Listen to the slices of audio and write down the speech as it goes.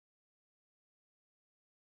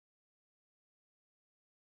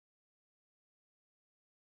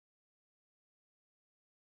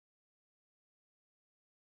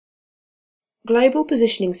Global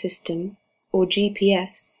Positioning System, or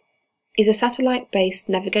GPS, is a satellite-based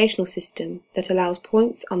navigational system that allows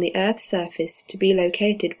points on the Earth's surface to be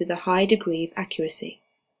located with a high degree of accuracy.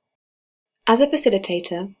 As a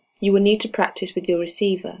facilitator, you will need to practice with your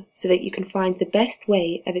receiver so that you can find the best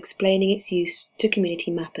way of explaining its use to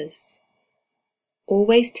community mappers.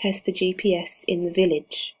 Always test the GPS in the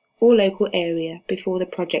village or local area before the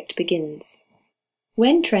project begins.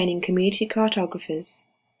 When training community cartographers,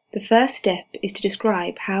 the first step is to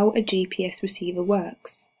describe how a GPS receiver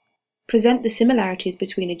works. Present the similarities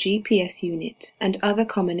between a GPS unit and other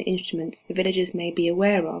common instruments the villagers may be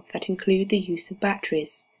aware of that include the use of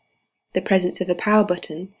batteries, the presence of a power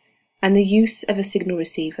button, and the use of a signal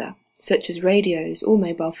receiver, such as radios or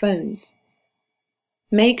mobile phones.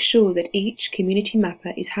 Make sure that each community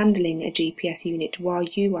mapper is handling a GPS unit while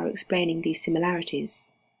you are explaining these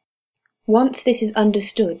similarities. Once this is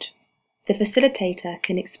understood, the facilitator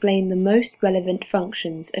can explain the most relevant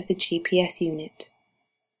functions of the GPS unit,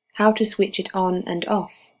 how to switch it on and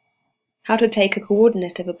off, how to take a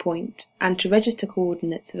coordinate of a point and to register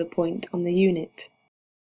coordinates of a point on the unit.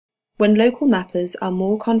 When local mappers are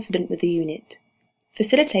more confident with the unit,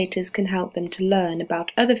 facilitators can help them to learn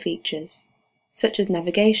about other features, such as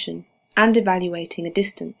navigation and evaluating a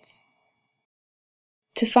distance.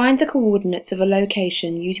 To find the coordinates of a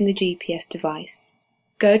location using the GPS device,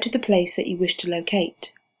 go to the place that you wish to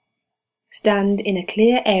locate. Stand in a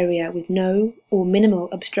clear area with no or minimal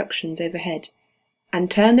obstructions overhead, and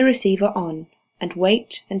turn the receiver on and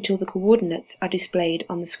wait until the coordinates are displayed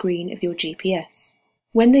on the screen of your GPS.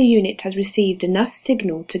 When the unit has received enough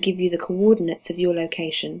signal to give you the coordinates of your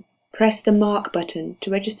location, press the Mark button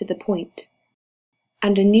to register the point,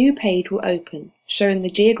 and a new page will open showing the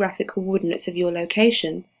geographic coordinates of your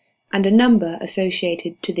location and a number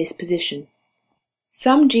associated to this position.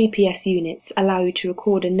 Some GPS units allow you to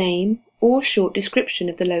record a name or short description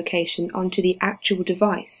of the location onto the actual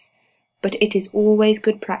device, but it is always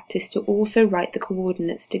good practice to also write the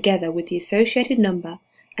coordinates together with the associated number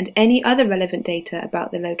and any other relevant data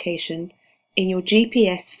about the location in your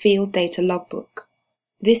GPS field data logbook.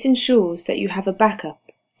 This ensures that you have a backup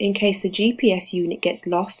in case the GPS unit gets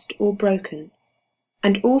lost or broken,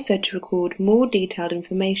 and also to record more detailed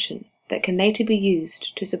information that can later be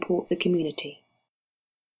used to support the community.